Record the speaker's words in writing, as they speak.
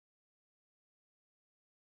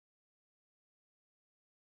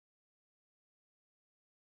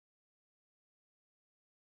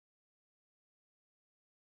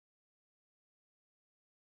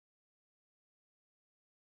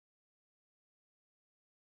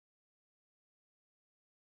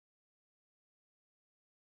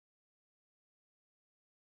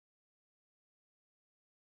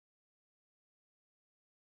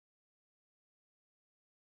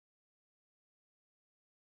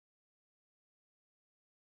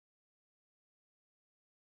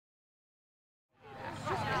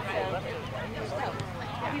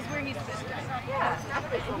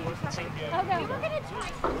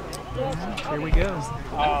Here we go.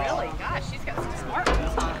 Oh, really? Gosh, she's got some smart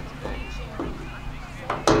moves on.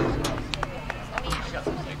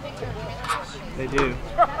 They do.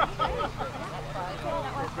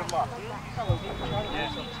 Good luck.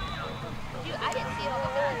 Dude, I didn't see it on the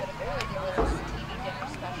board, but apparently there was this TV dinner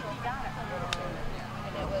special.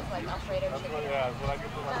 And it was like Alfredo chicken. Yeah, when I get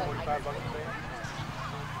for like 45 bucks a day.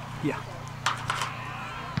 Yeah.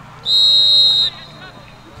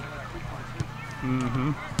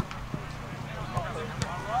 Mm-hmm.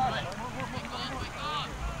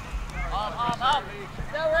 Up.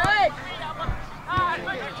 So right.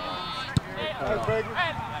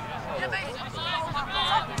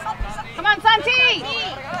 Come on, Santi!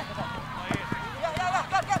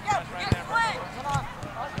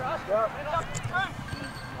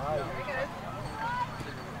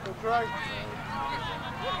 That's right.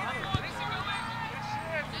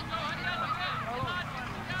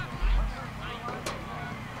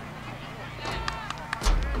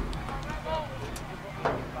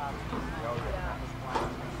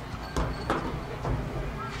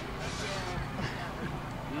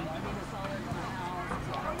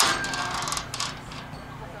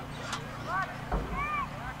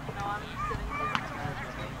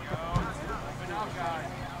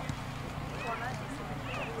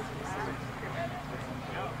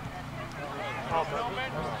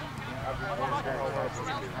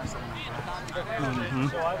 Mm-hmm.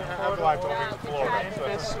 So I have life over the floor.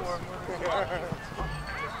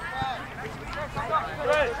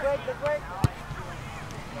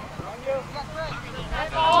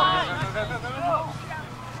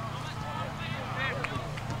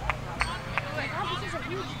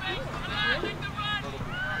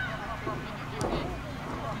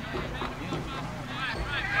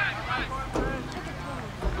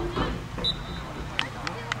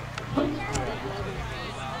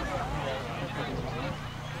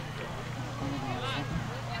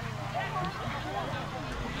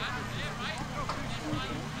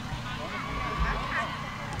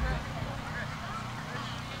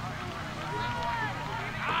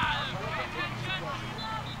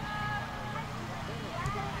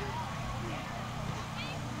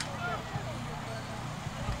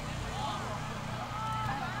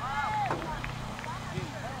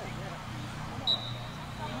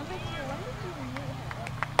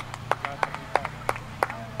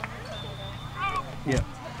 Yeah.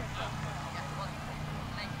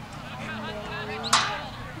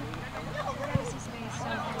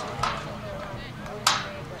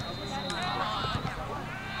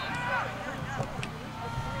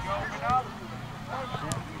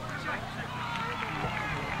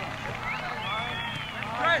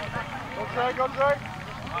 Go, Drake.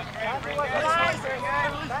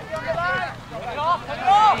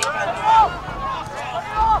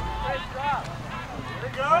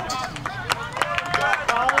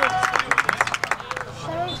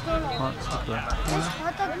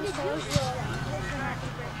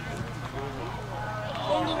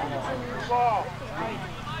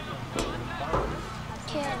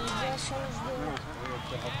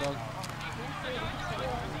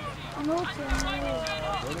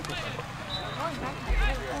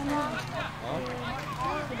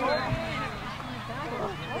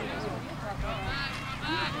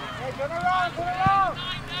 Hey, turn around, turn around!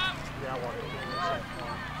 Yeah, I want it.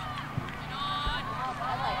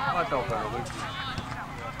 I felt better, Luke.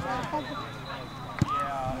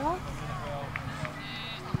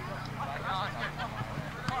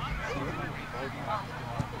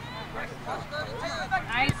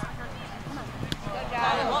 Nice.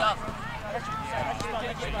 Good job.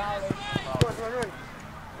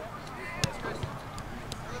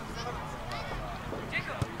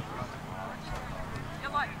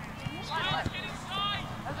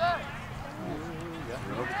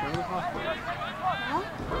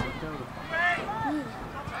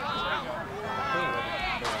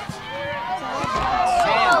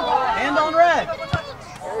 Hand on red.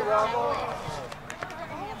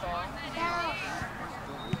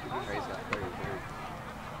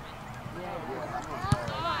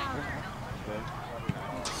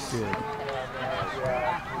 Good.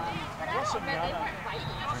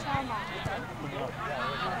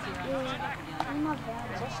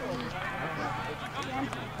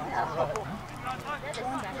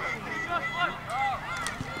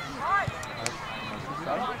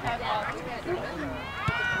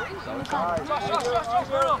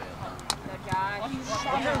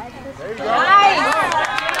 There you go.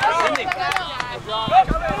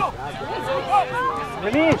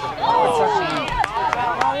 Finish.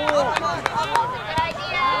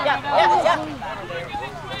 Yeah.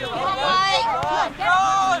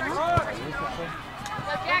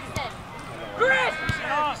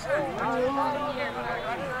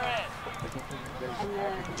 And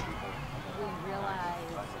then we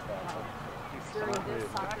realized, like, during this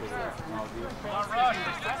soccer season,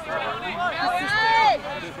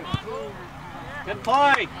 Good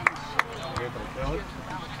play.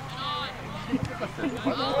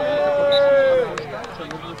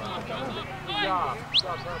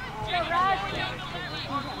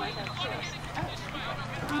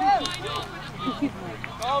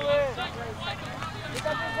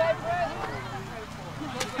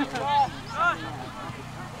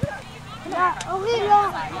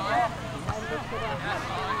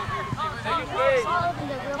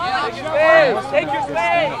 Take your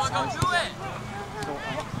space.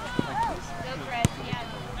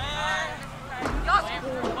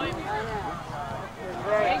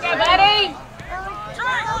 Take it, buddy!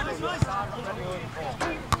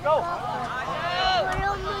 Go.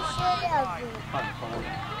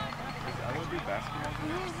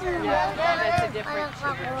 Yeah, that's a different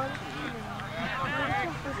sugar.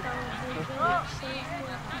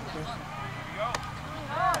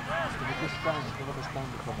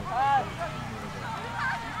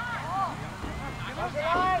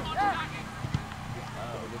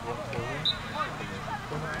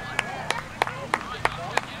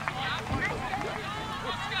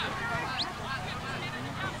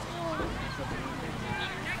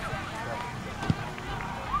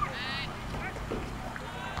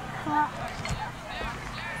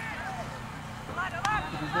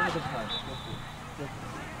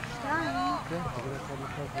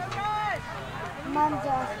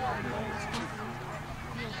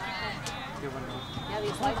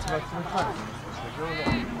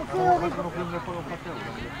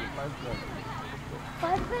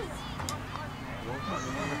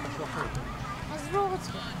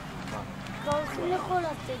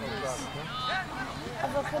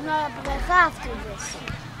 אבל כנראה הבריכה after this.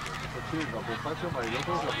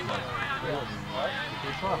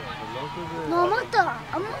 נו, אמרת.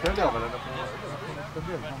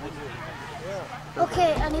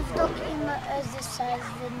 אוקיי, אני אבדוק עם איזה סייז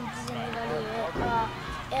וזה נראה לי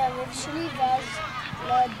הערב שלי, ואז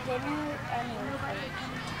לדני אני אוכל.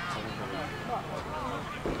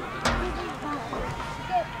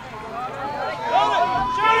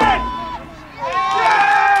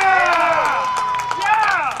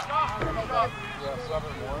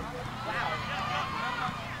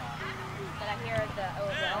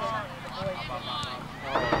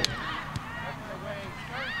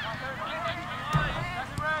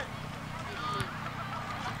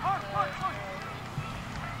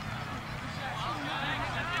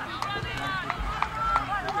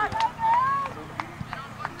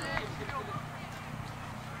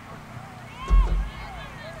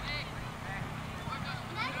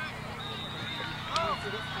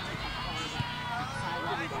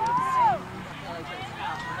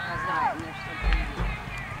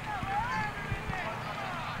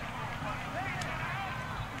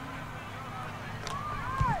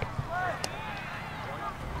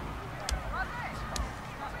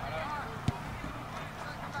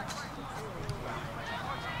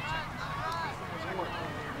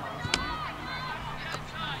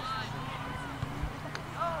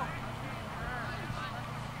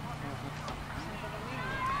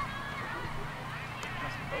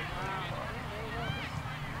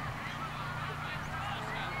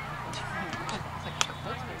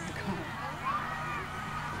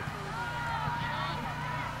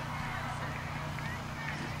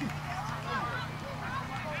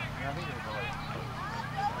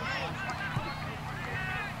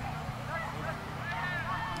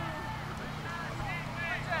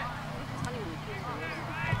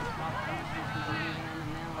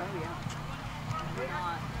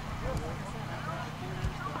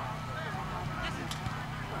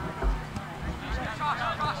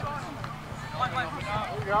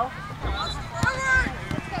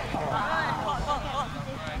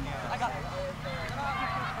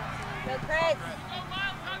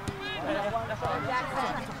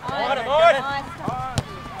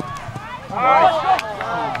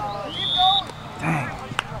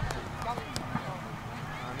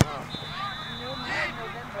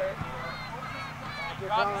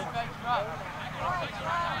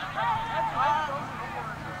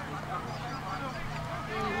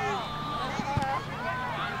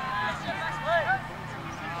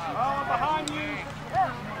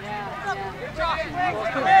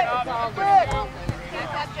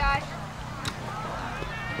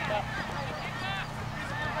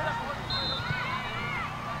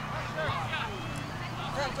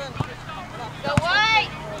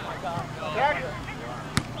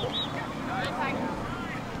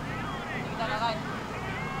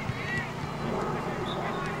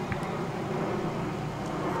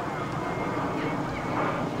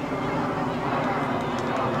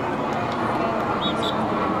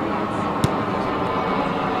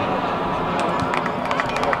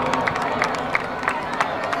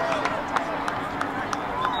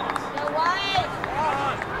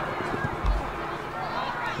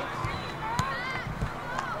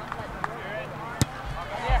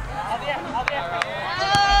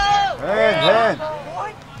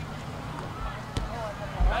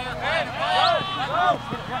 Fast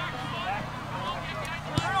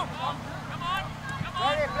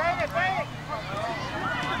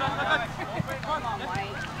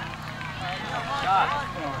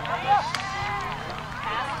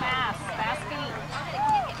feet.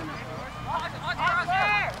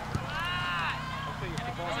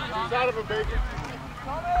 He's out of him, baby.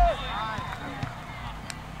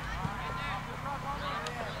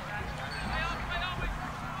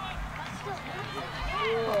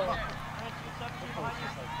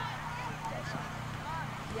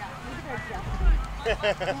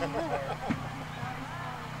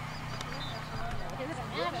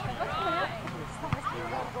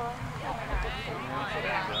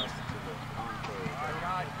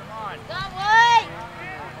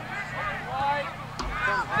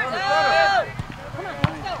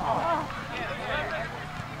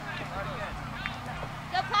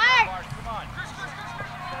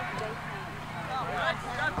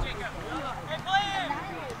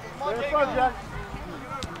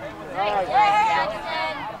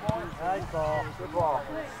 Nice ball. Good ball.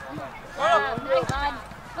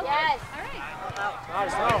 Yes.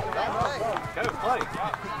 Nice. No. Go, play.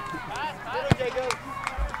 Get him, Jacob.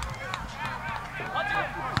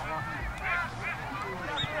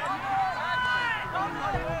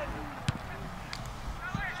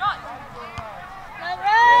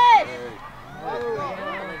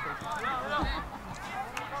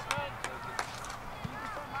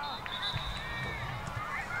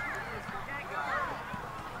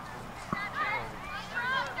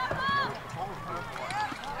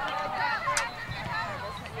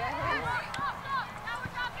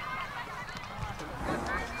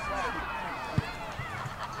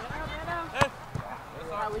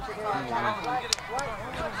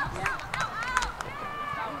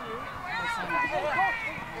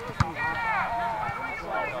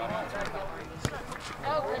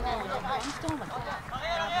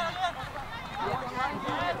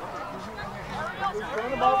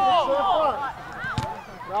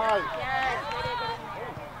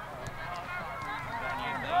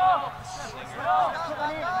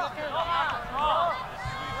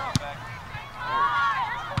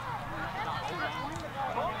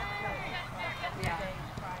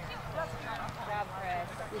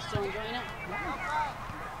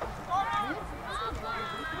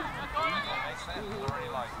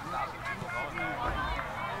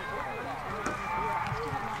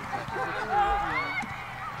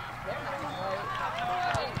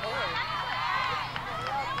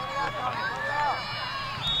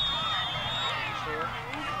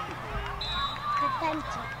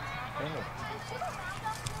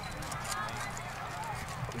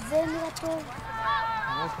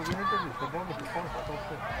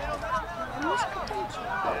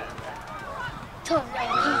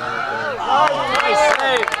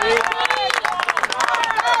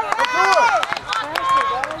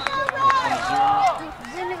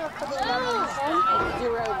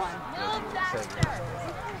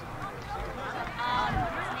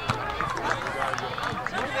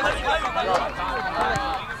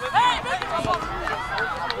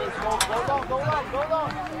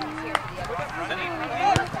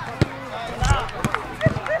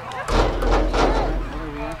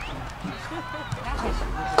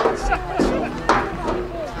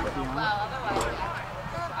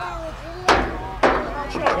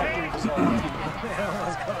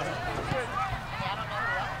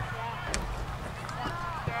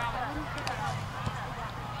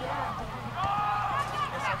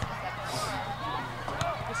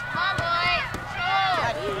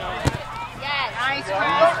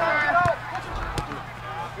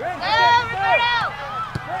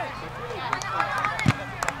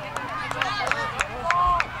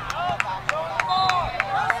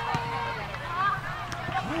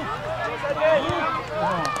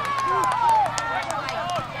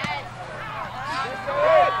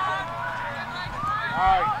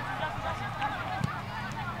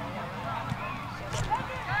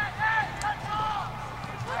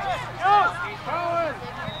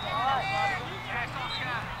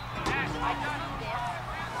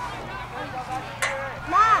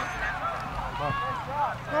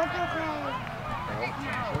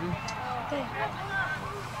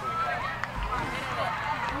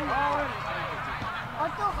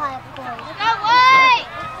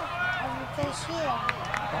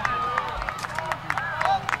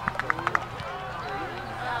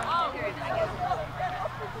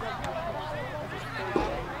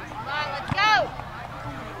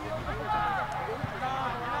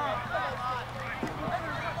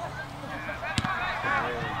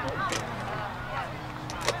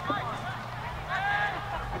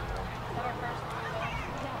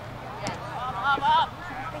 Up.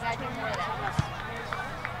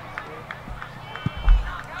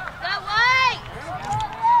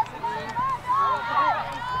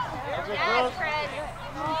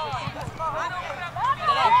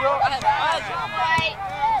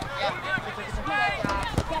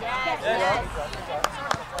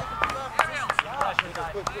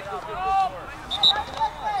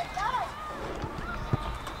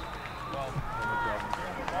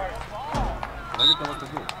 תגיד לו מה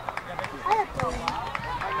כדור. היה טוב.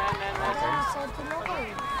 אתה עושה אותי לא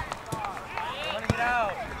רואים.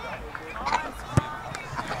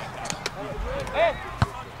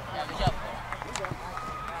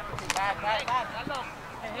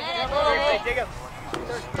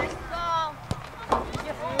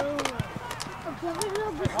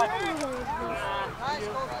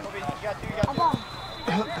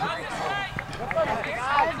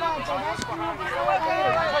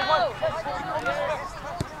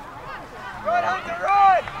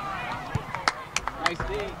 Nice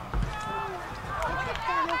D.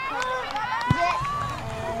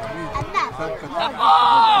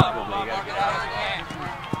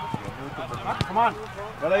 Come on.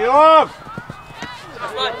 יאללה יום!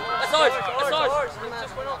 That's ours. That's ours.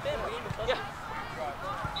 Just went off in. Yeah.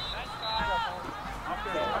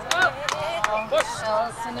 Push.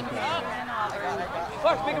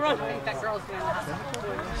 Push, make a run. I think that girl's doing that.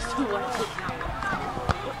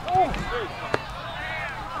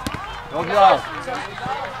 Good job.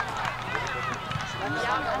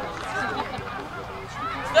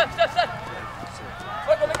 Step.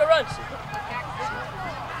 Quick, go make a run.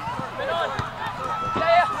 Get on.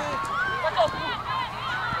 Yeah. Let's go.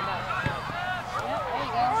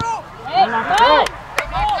 Hey, go!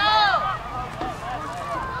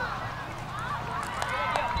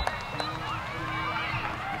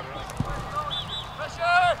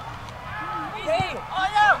 Pressure. Easy. Oh,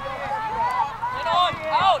 yeah. Get on.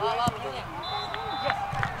 Out.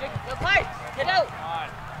 Go play. Get out.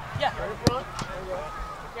 Yeah.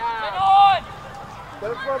 Get on. Get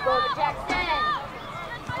in front, bud. Jackson.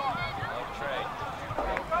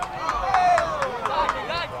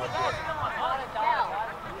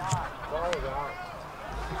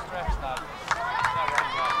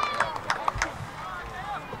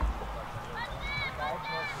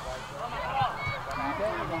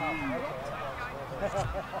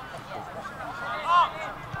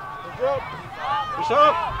 Push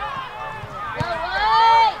up! Go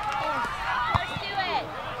right. Let's do it.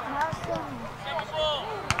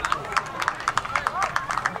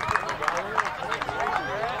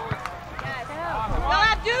 Go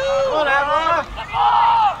Abdul. Come on, Emma.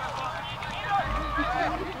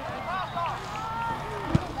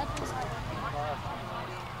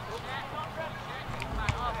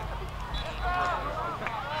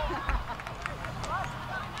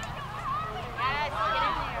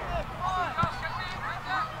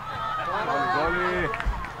 Goli!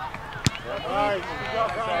 Nice. Good job,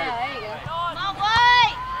 guys. There you go. Come on,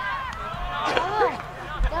 White.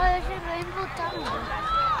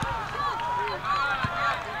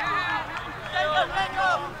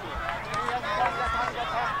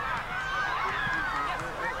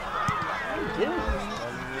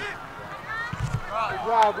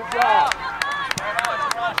 Good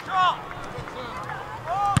job.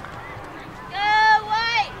 Go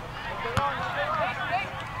White.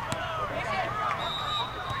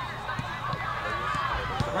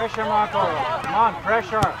 Pressure, Marco. Come on,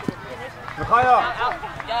 pressure. Mikhail!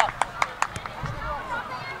 Yeah.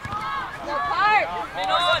 Go Park. Get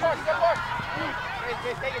on.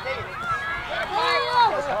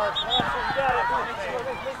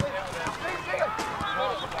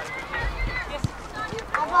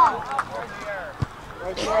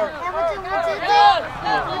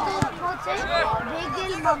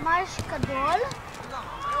 בגל ממש גדול,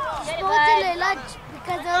 ספורט לילד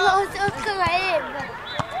וכזה לא עושה אותך רעב,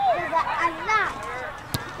 וזה ענק.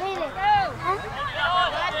 הנה,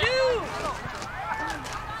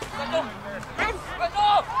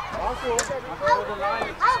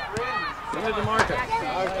 Give me the marker.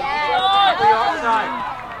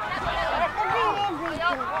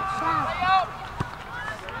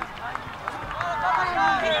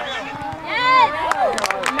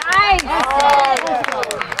 Nice!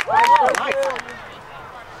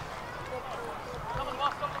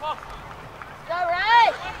 Go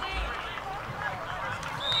right.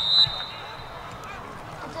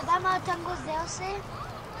 אתה יודע מה הטנגו זה עושה?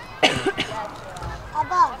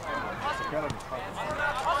 אבא.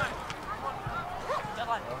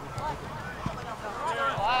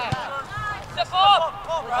 Step up.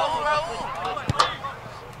 Go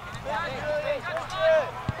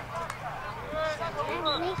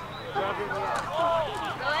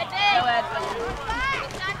ahead, babe.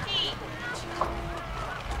 Santi.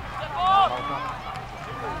 Step up.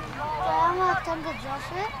 אתה יודע מה הטנגו זה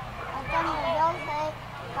עושה? הטנגו זה עושה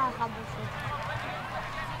ככה פשוט.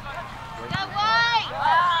 Go White.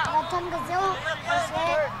 והטנגו זה עושה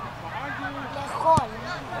לאכול.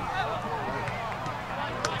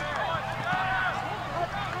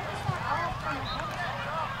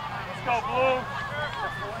 Let's go, Blue.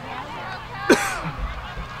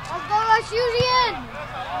 Julian!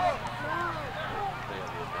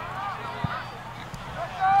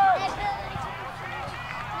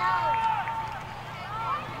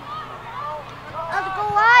 Let's go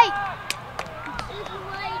right! Let's go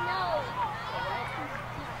right now.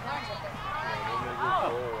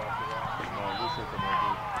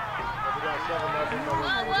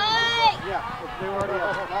 Yeah, they were already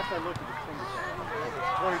up. Last I looked at the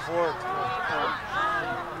 24.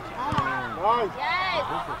 Nice.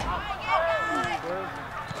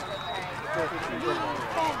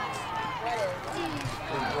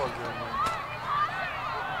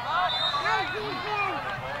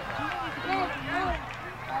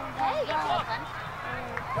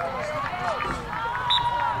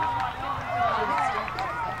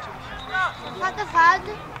 Cada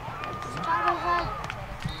vaga.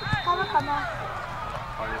 Calma, calma.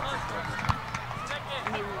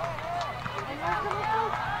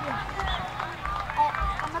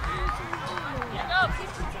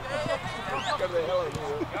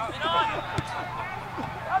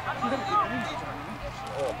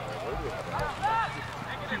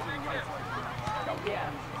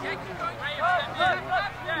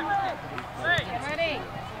 Ready?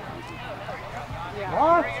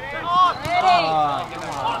 What?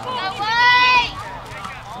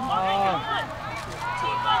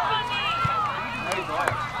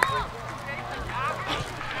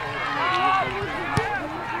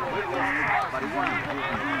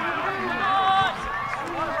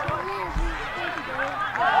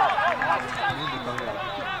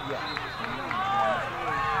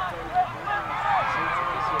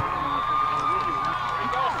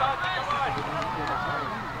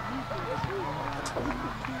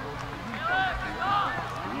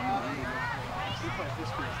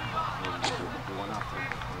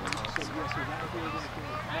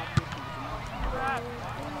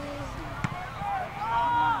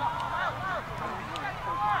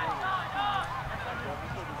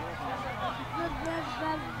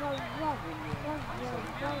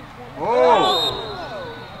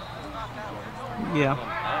 Yeah.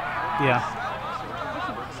 Yeah.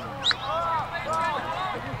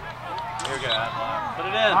 Here we go. Put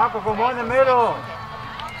it in. Marco, come on in the middle.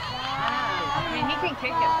 I mean, he can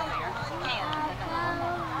kick it from there.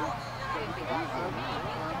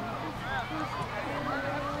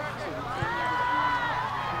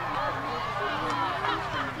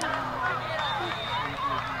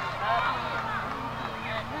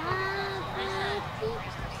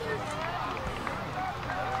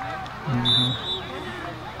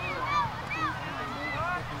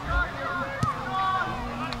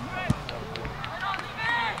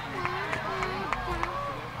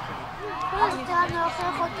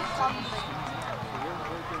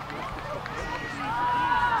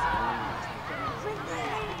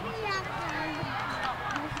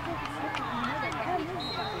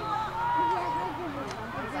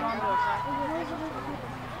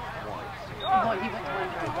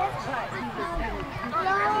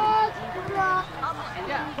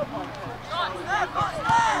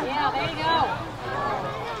 Yeah, there you go.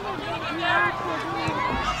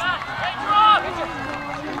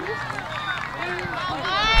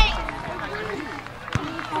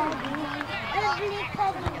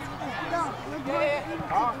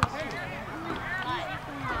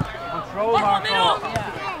 Control, Marco.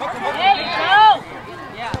 There you go.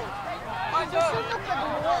 Yeah.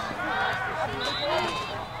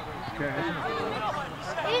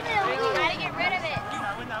 Gotta get rid of it.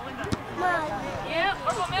 Yep.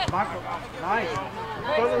 Marco, nice.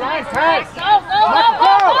 Go to the line, pass. Go, go,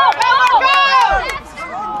 go,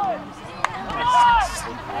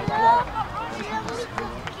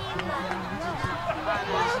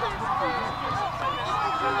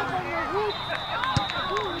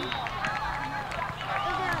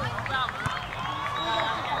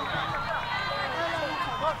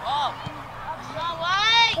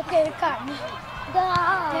 Okay, cut.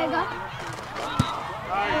 There you go.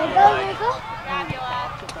 There you go.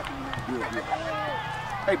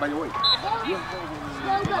 Hey, by the way.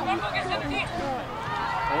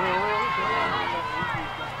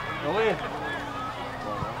 Go in.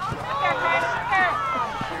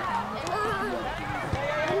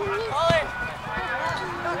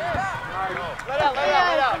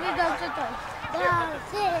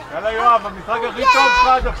 יאללה יואב, המשחק הכי טוב שלך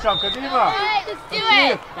עד עכשיו, קדימה.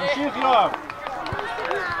 תמשיך יואב.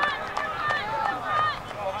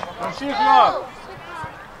 תמשיך יואב.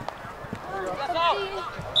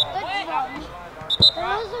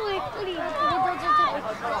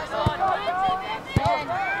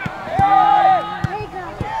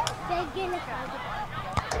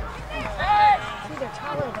 They're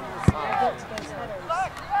taller than us. They're good to those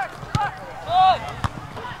headers.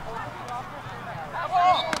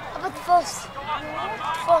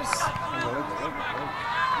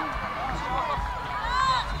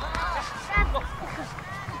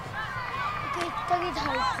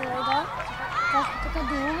 רגע, קח את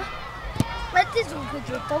הכדור, ותזרוק את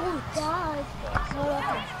זה, תרוץ, די. לא,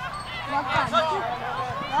 לא כאן. לא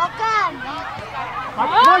כאן. לא כאן.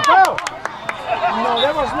 Michael! No,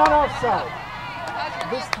 that was not offside.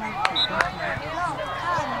 This time.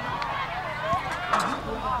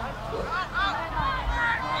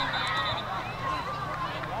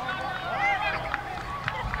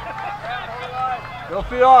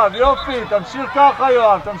 יופי יואב, יופי, תמשיך ככה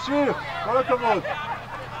יואב, תמשיך, כל הכבוד.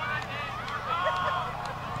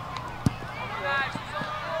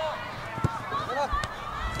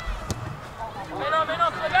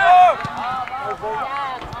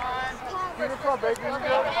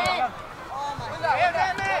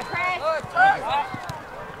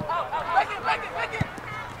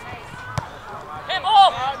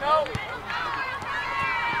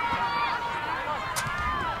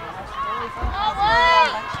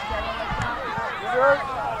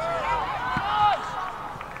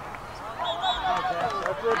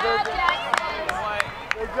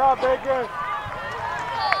 Good job, Baker.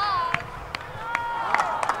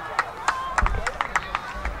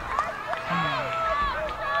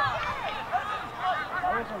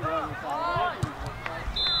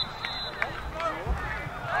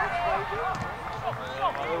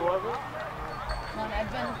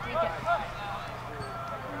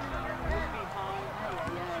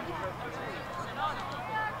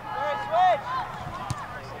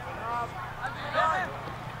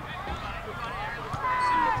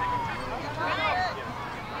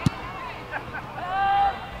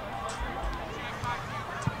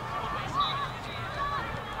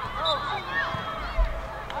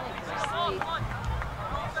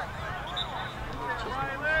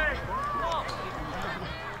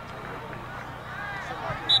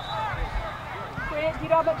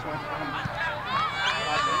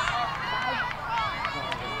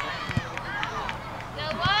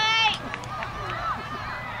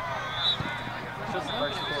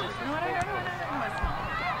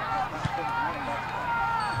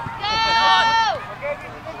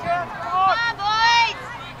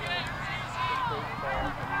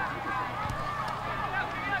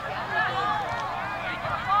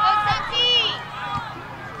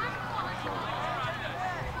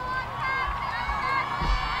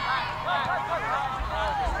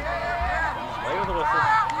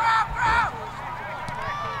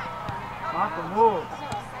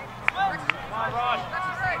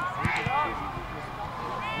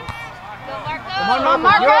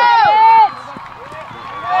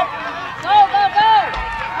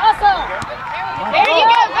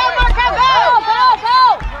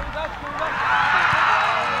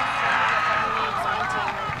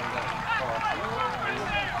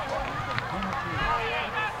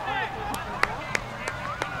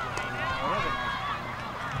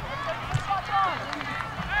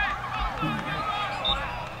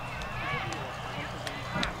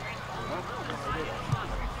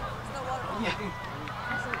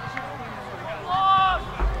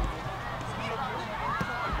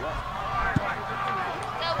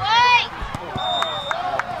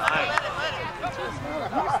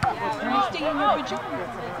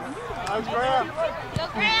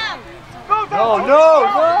 Go,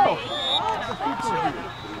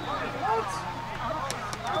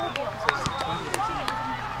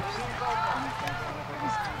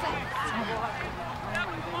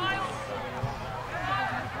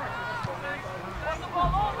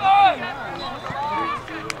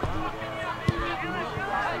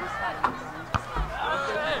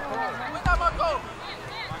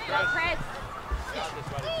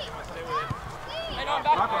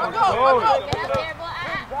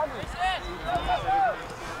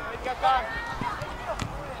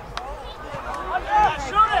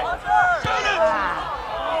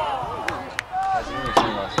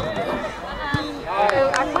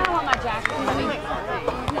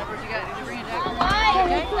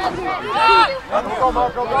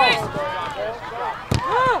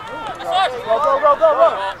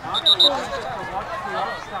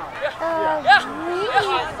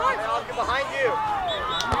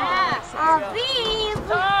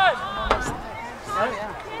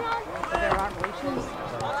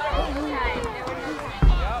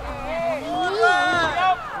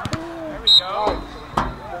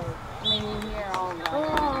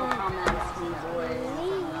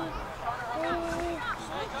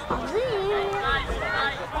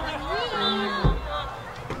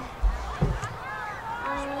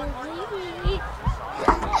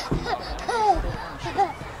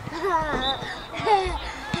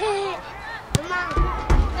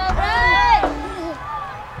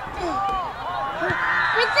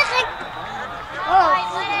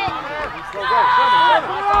 go.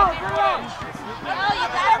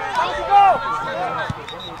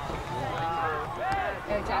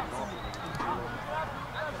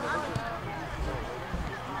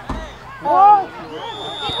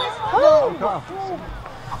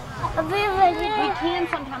 We can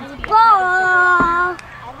sometimes be Ball.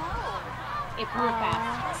 if we're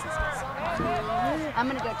fast. I'm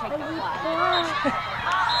gonna go take the flag.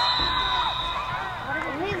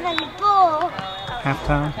 Everybody ball.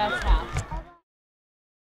 Halftime. That's half.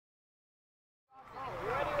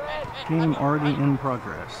 Game already in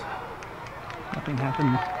progress. Nothing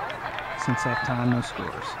happened since that time. No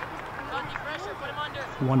scores.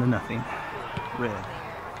 1-0. Red.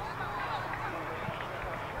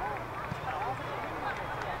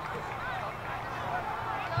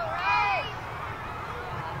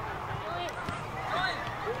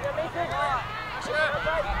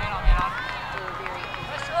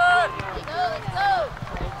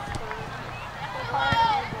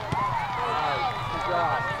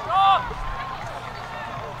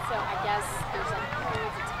 So I guess there's like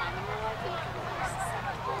periods of time in your life that you can be more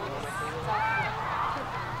susceptible to stuff.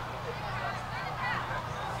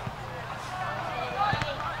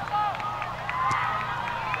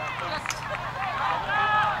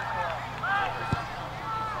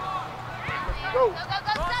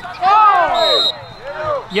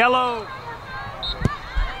 Yellow.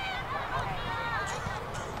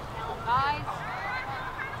 Guys,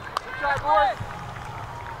 Good try, boys.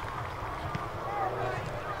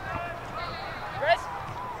 Chris?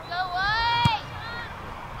 Go away!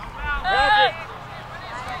 Hey!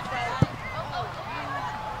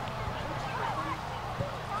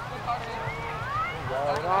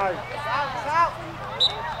 Nice.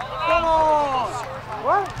 Come on.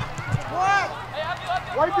 What? What?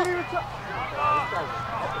 Why did he return?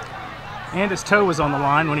 And his toe was on the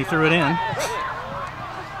line when he threw it in. Hey,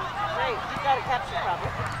 he's got a capture problem.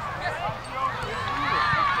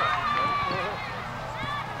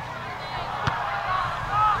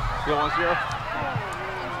 Still 1-0?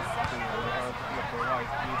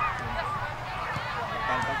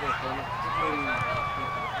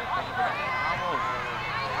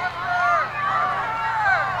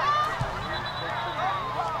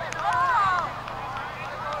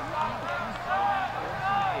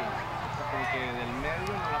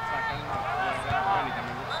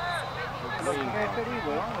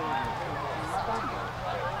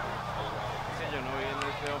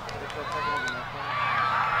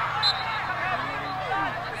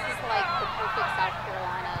 this is like the perfect South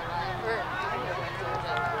Carolina line.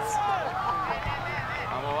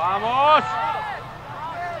 Vamos, vamos!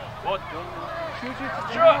 What? Shoot,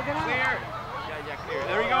 clear! Yeah, clear.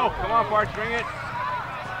 There we go. Come on, Parks, bring it.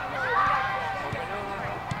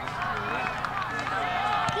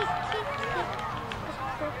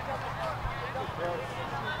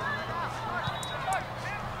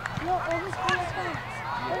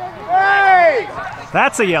 Hey!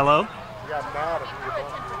 That's a yellow. He got mad at me.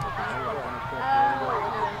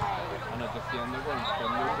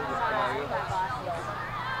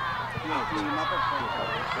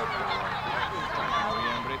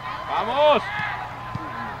 Vamos!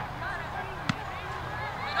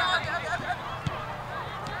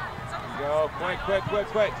 Go,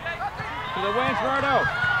 quick. To the wings, Roberto.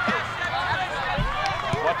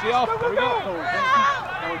 Watch the off. There we go.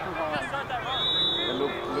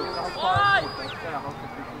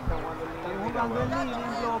 Están jugando en línea,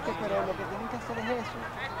 en bloque, pero lo que tienen que hacer es eso.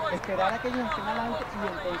 Esperar a que ellos estén adelante y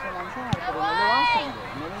entonces lanzar, pero no lo hacen,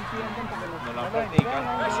 no lo entienden porque no No lo lo practican.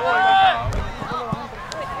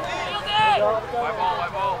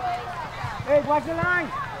 White ball. Hey, watch the line!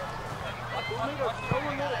 Come on,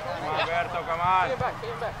 Alberto, come on. Get back.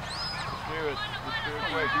 Spirit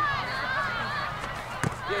quick.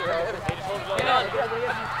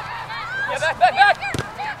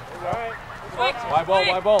 Back!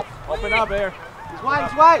 White ball. Open up here. He's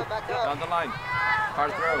wide! Down the line.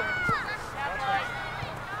 Hard throw.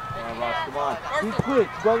 Come on, Ross, come on. Be quick,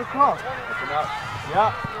 go across. Open up.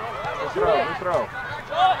 Yeah. Good throw.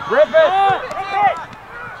 Rip it!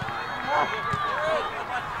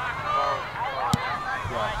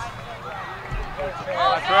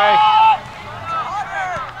 That's right.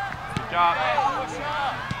 Good job.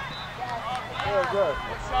 Good.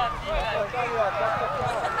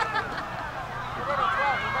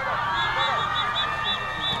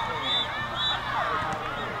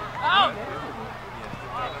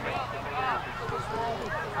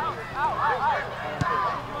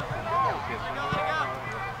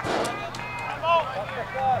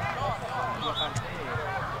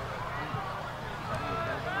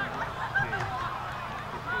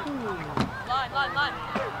 Line.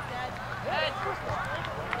 Head.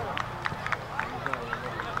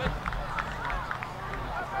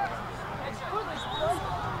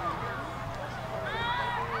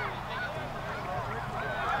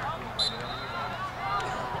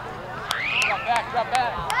 Drop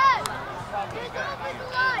back.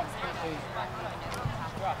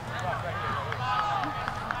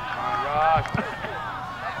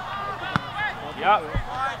 Yep.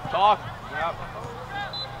 Talk. Yep.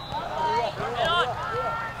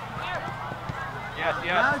 Yes,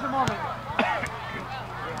 yes. Now's the moment.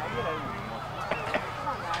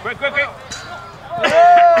 Quick, quick, quick.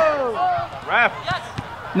 Ref.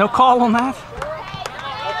 No call on that?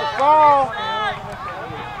 That's a foul.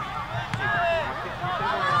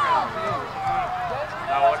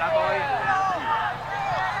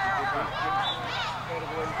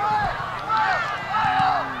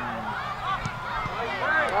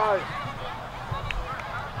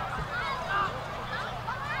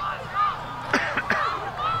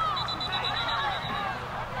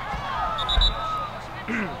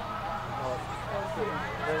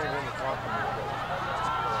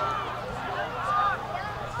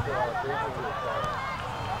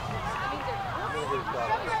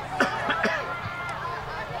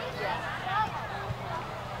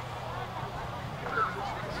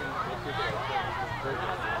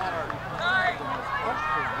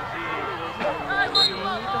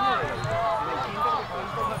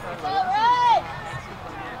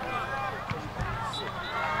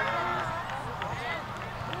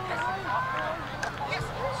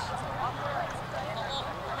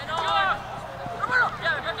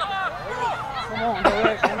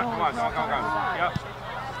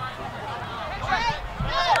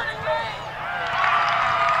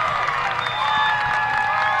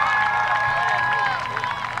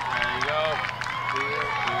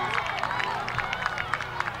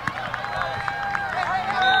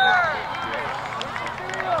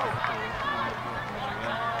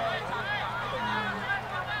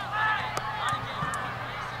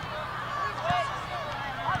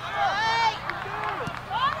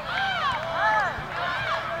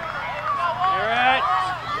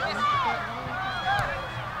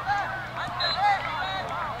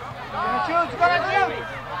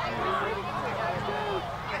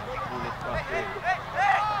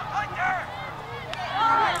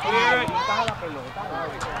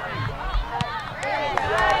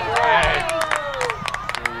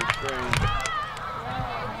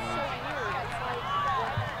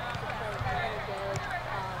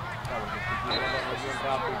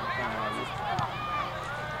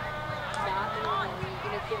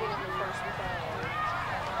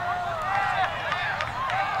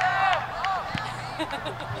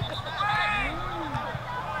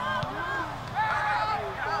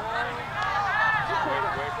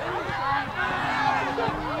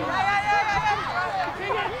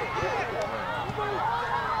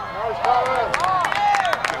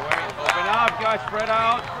 Spread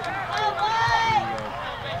out.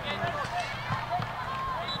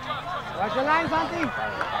 Watch the line, Santi.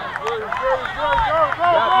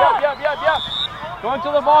 Yep. Go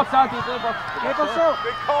into the box, Santi. To the box.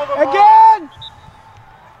 Again!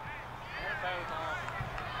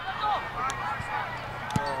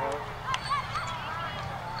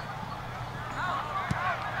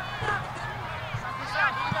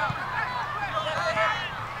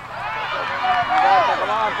 Come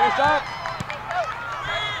on, push up.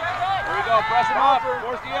 Here we go, press him up,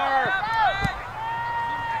 force the error.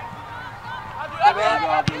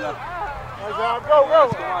 Go.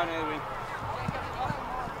 Come on, Edwin.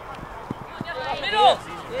 Middle!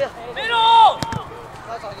 Middle!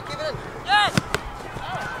 Yes!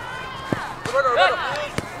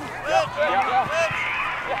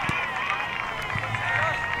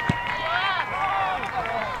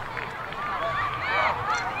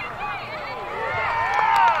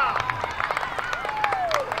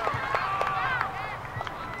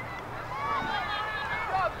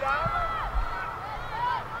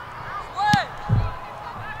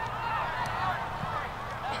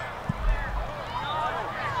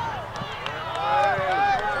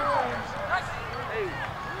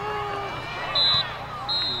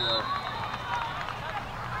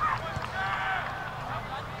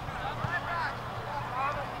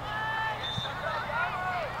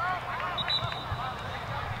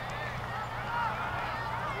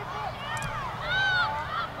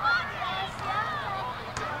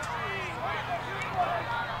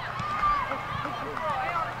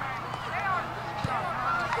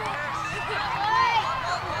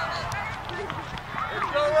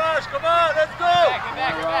 Come on, let's go! Get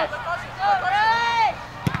back.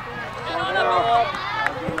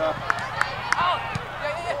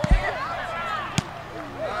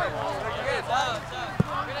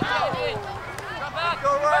 Go,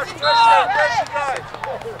 Rush! Press you guys!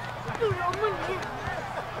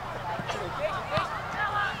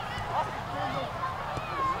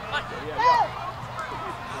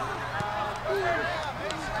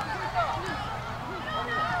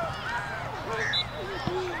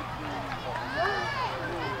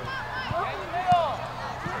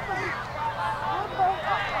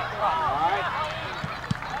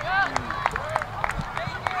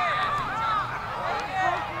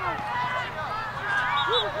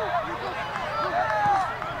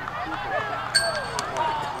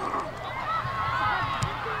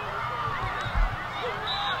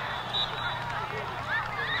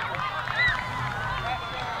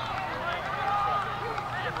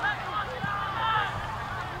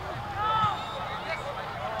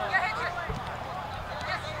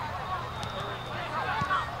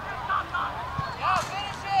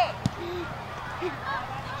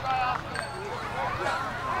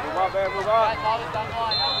 up, man, move up.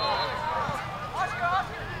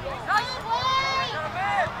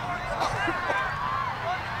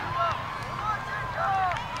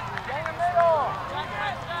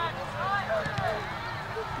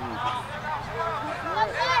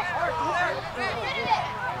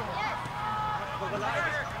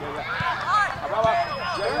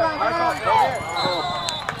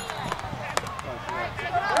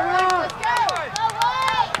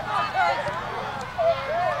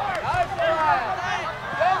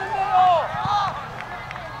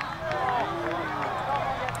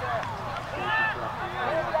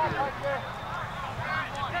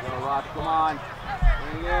 Come on.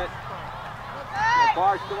 Bring it.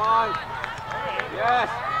 Bart, come on. Yes.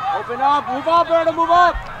 Open up. Move up, Berta. Move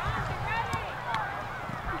up.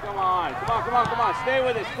 Come on. Come on, come on, come on. Stay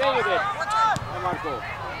with it. Stay with it. Come on, Cole.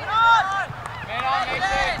 Man on,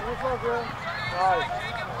 Mason. Right.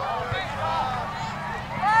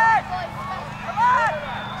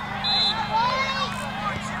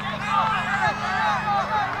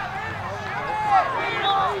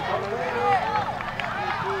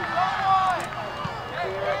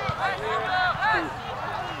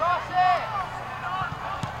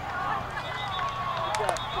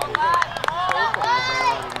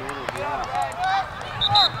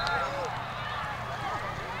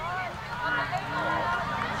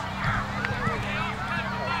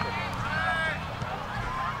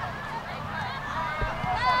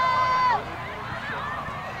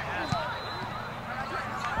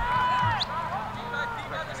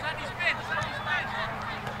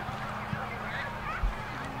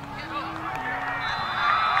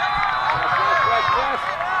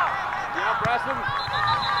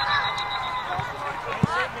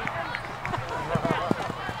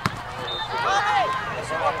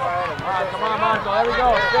 Come on, Marco. There we go.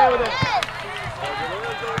 Stay with it.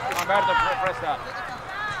 Come on, Berto, press that.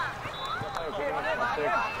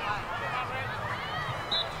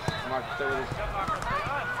 Marco, stay with it.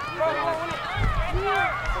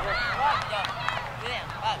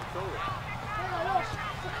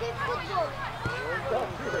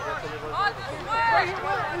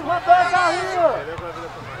 What back out here?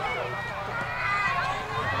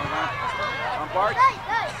 On Bart.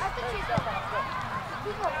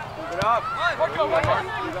 Keep it up.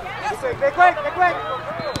 They're quick.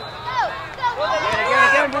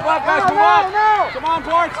 Again. Move up, guys. Move up. Come on,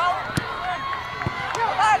 Bart.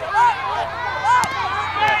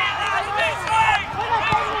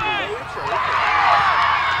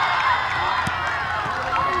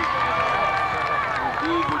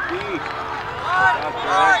 Good D. That's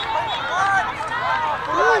right.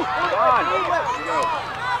 Come on. Let's go.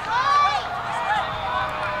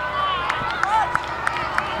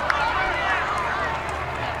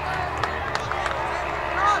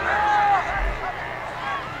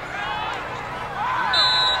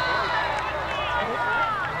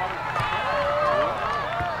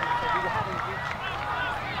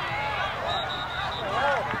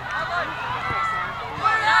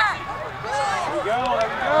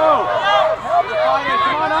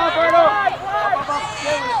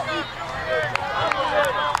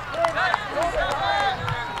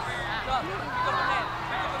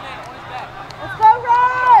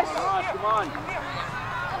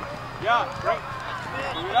 Yeah, right.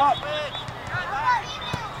 Bring it up.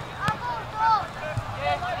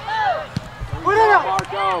 Put it up.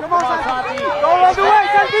 Marco. Come on, Santi. Go all the way,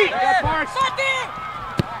 Santi. Get Mark. Santi!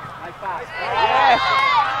 Nice pass. Yes.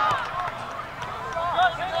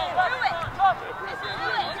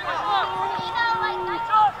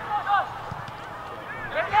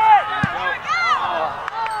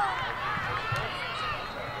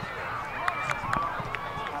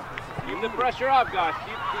 Keep the pressure up, guys.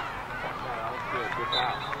 Keep. Yeah, that's good. Good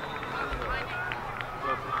pass.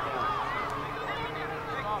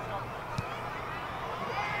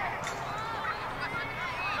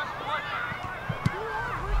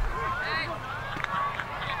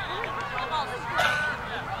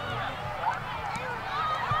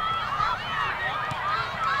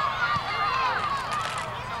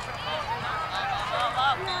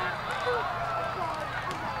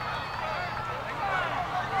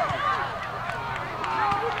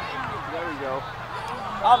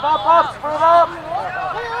 Up, spread up.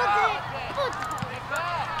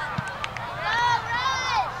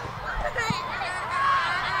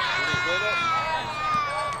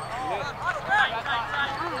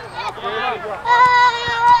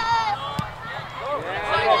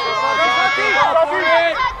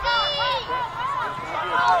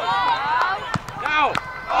 Now.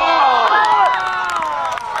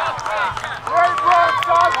 Great work,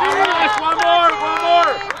 Santi. One more.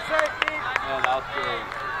 Yeah, that was good.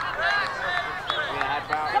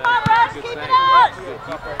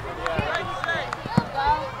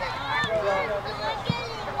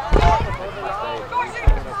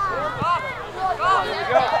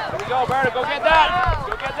 Go, Berto, go get that.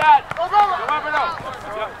 Go get that. Come on, Berto.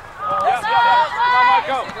 Yep. Come on,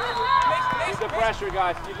 Marco. Keep the pressure,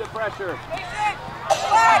 guys. Keep the pressure.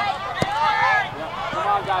 Come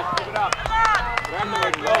on, guys. Keep it up. Brandon,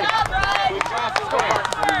 let's go. Quick passes there.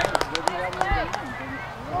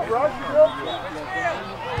 Rush, you good?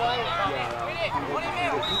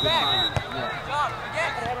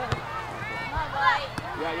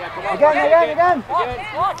 Yeah, come on. Again.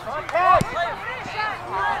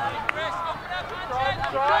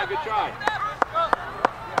 Good try.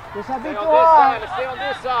 This Stay has been on too this hard. side. Stay on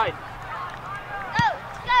this side.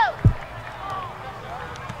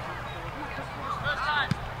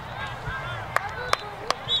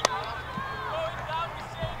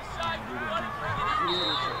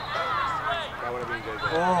 That would have been good.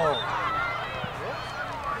 Oh.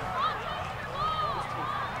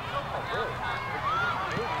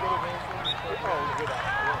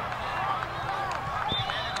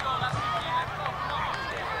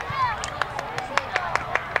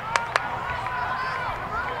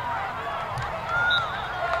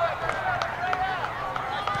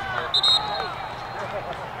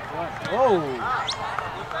 Whoa.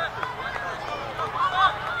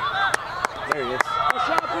 There he is.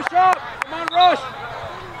 Push up. Come on, Rush.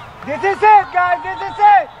 This is it, guys. This is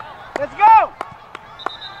it. Let's go.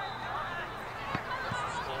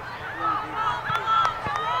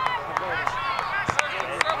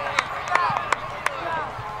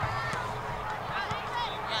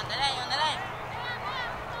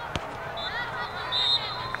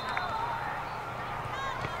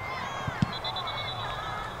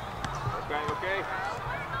 Okay.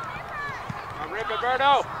 Come on, rip it,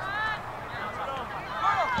 Berto.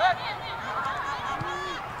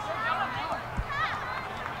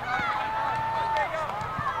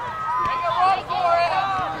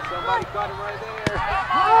 Somebody caught him right there.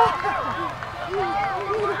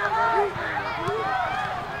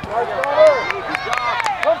 Good job.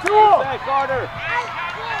 Come to him. Stay, Carter.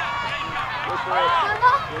 Good for it.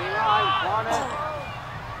 Get in line. On it.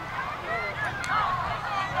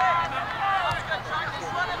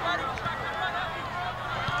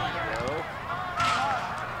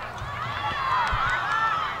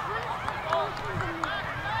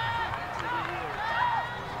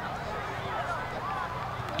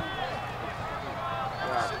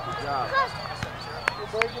 Good job.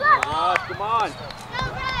 Come on.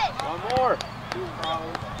 One more.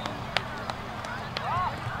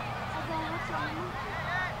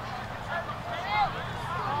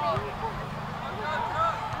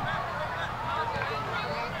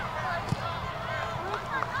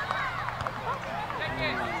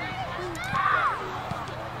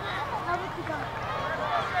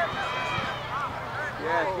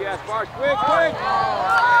 Yes, Bart, quick.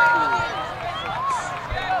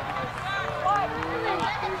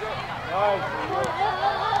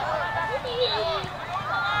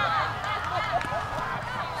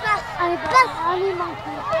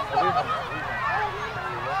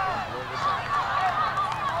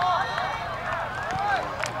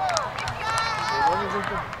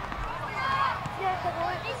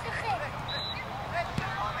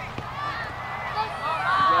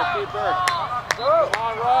 Keeper. Come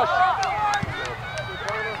on, Rush.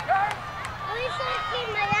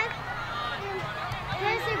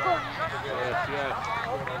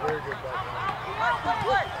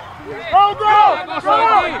 Yes. Go, Go,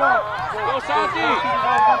 Santi. Go, Santi.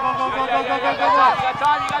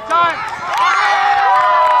 You got time.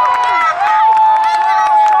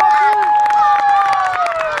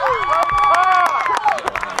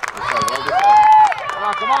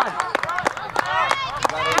 Come on.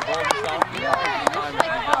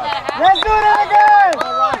 Let's do it again.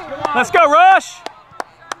 Let's go, Rush.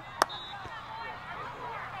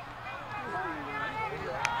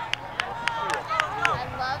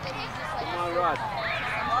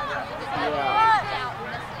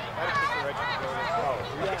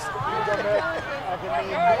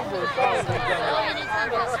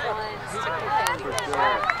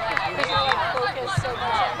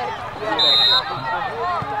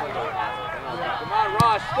 Come on,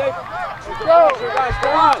 Ross. Stay. Let's go. Guys,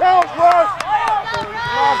 come on. Help, Rush.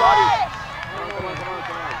 Come on, buddy.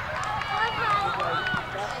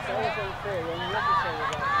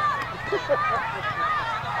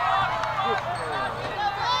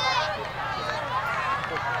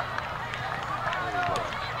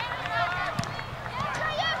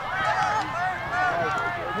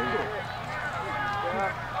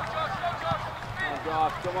 Come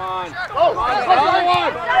on. Come on. Oh, Another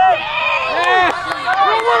one. Yes.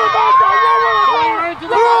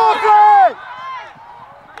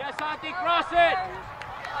 Yes, Santi, cross it.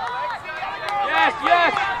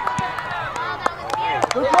 Yes.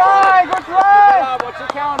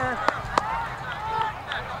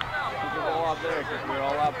 We're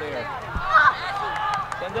all out there.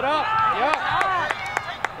 Send it up. Yep.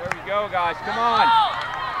 There we go, guys. Come on.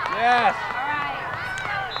 Yes.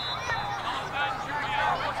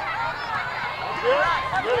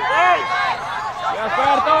 Yes,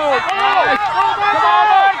 Berto. Nice. Come on,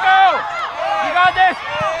 Marco. You got this.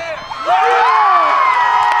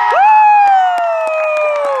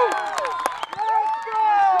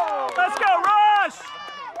 Let's go, Rush!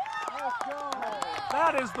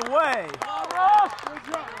 That is the way.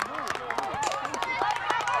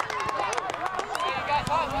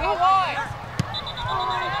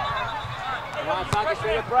 Come on, Santi,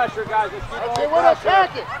 stay the pressure, guys. Let's keep all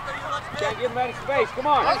pressure. Can't give him any space. Come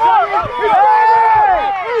on. He's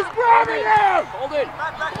grabbing him! Hold it.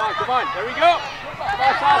 Come on. There we go. Come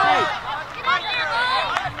on,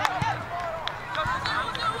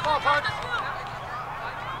 Santi.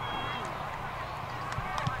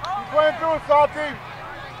 Keep playing through it, Santi.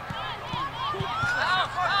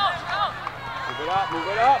 Move it up, move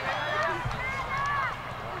it up.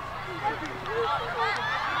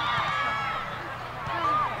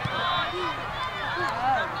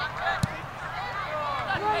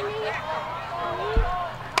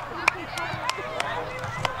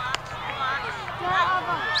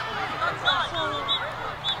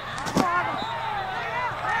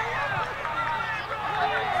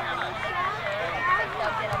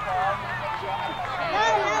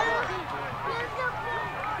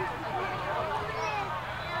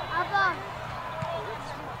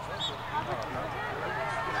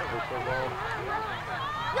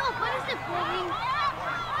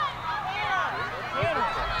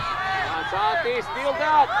 Santi, steal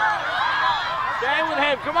that. Stay with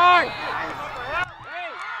him, come on. Hey,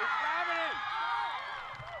 he's grabbing him.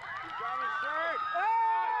 He's grabbing his shirt.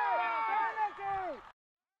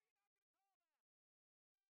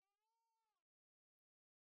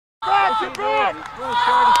 That's your ball. He's really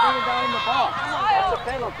short and swinging down in the box. That's a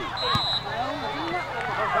penalty.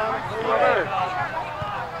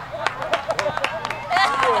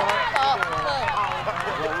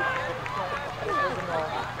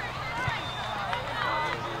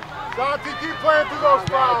 Santi, keep playing through those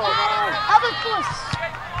fouls. Have a push.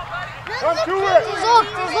 Come to it. There's no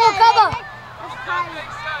cover.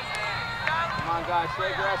 Come on, guys, stay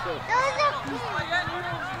aggressive.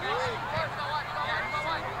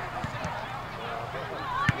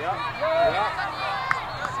 Yep.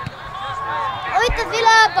 Oita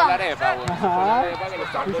Vilapa.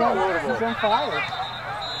 He's on fire.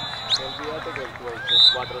 Olvídate que los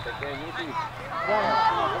cuatro pequeños y...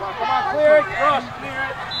 Come on, clear it, Rush, clear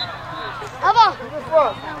it. Abba. This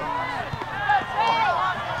one.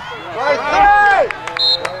 Nice play.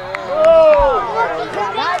 Oh.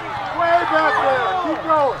 Way back there. Keep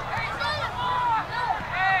going.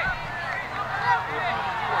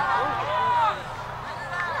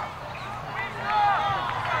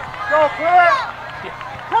 Go, clear.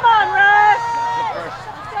 Come on, Rush!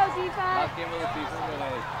 Let's go, defense. Last game of the season,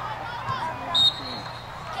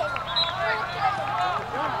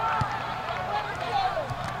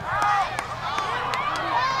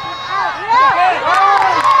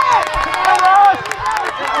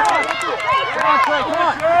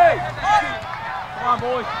 Come on,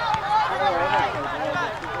 boys.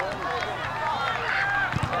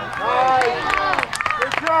 Nice.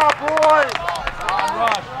 Good job, boys. Come on,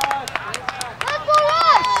 Rush. Let's go,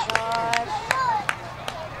 Rush.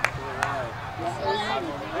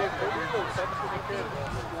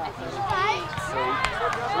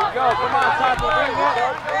 Here we go. Come on, Santi. Bring it.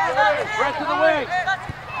 Breath to the wing.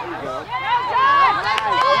 There you go.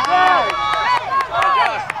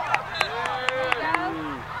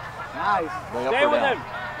 Nice. Stay with him.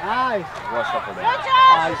 Nice. Rush up or down.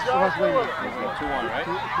 Nice. Was winning. 2-1, right?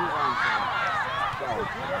 2-1.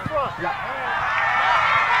 Yeah.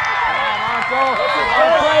 Come on,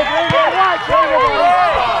 play, bring it.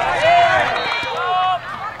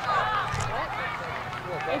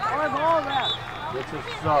 This is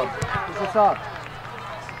sub. This is sub.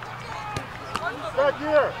 Back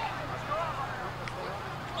here.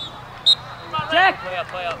 Jack! Play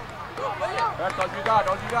up. Berto, you got,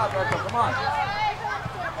 Berto. Come on.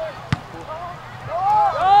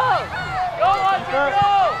 Go, Archie, go!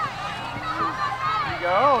 There you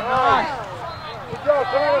go. Nice. Good job,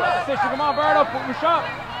 Taylor. Position, come on, Berto. Put your shot.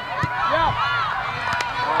 Yeah.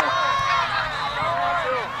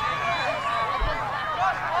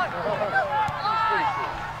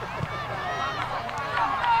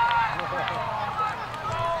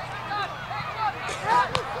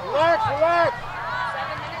 Relax.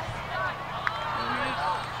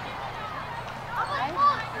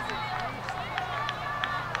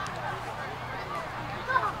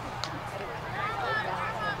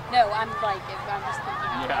 like it, but I'm just thinking.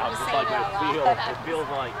 Yeah, I'm just saying like it out it loud. feels. It feels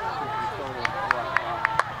like.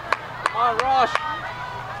 Come on, Rush.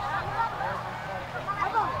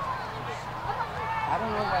 I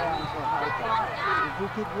don't know why I'm so hyped on it. If we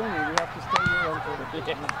keep winning, we have to stay here until the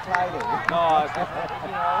Friday. No, it's just,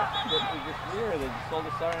 it's just weird. They just all of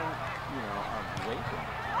a sudden, waiting.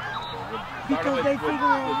 Because they figure it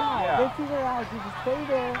out. Yeah. They figure out if you stay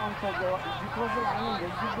there until you close the line and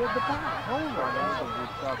then you get the pass. Over. They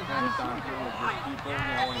start playing something with the keeper,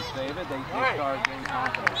 when you save it, they start getting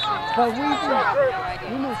confidence. But we missed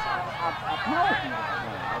a penalty.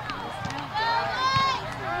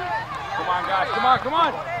 Come on, guys. Come on, come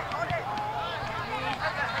on.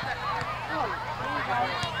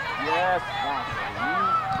 Yes.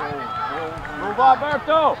 Move up,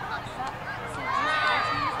 Berto.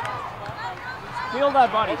 Feel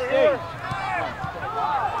that, buddy. Stay. Right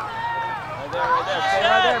there, right there. Stay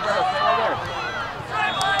right there, Berto. Stay right there.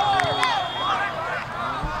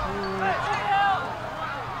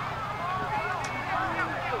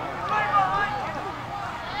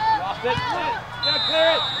 Lost it. Yeah,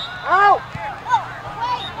 clear it. Out!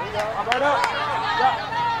 Alberto. Yeah.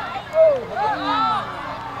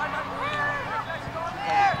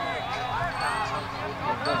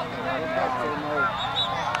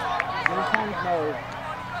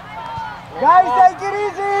 Guys, take it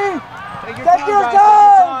easy! Take your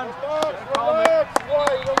time! Relax,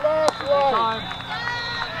 White, relax, White.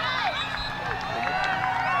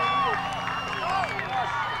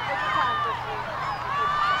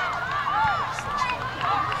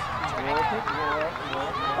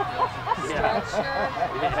 Yeah.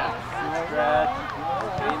 Stretch.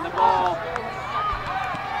 Getting the ball.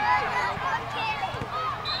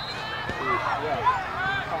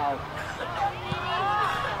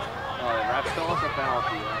 Oh, the ref still wants a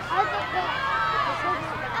penalty.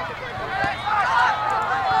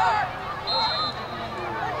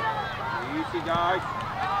 Easy, guys.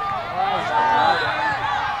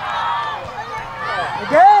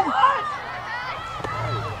 Again!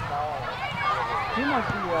 He must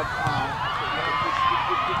be a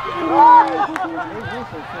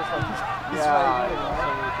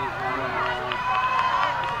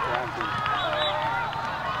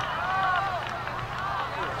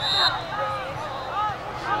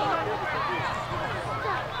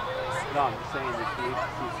No, I'm just saying that he's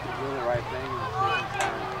doing the right thing.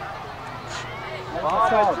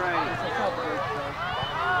 Bomb it, Drain.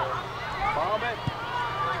 Bomb it.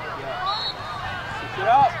 Yeah. Switch it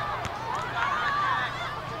up.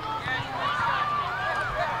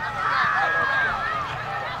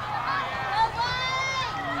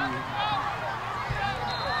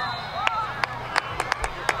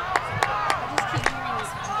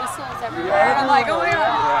 Everywhere. I'm like, oh my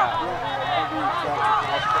god.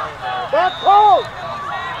 Back home!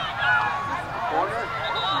 Corner.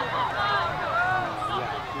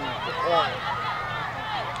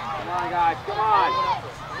 Come on, guys. Come on.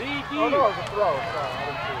 DD. Oh, no, it's a throw.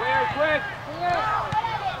 Clear, quick.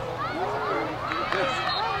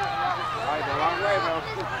 All right, the wrong way, bro.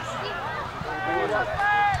 Bring it up.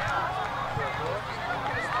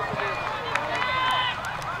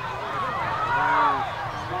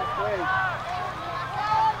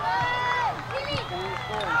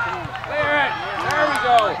 Clear it. There we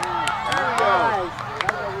go. There we go.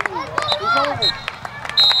 It's over.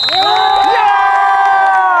 Yeah!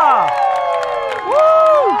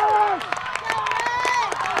 Woo!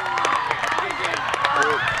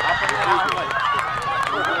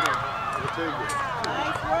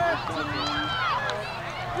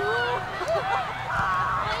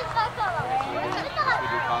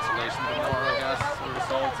 Consolation tomorrow, I guess, for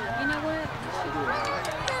results. You know what?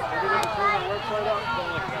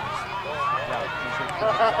 The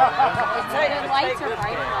lights are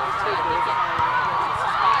bright enough.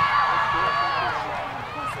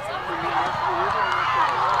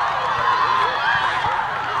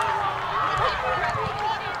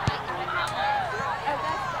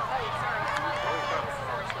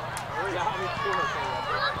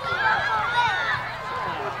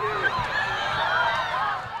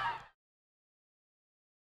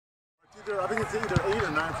 I think it's either 8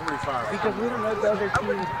 or 9:45. Because we don't know the other team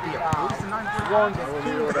won the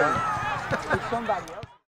 2. It's somebody else.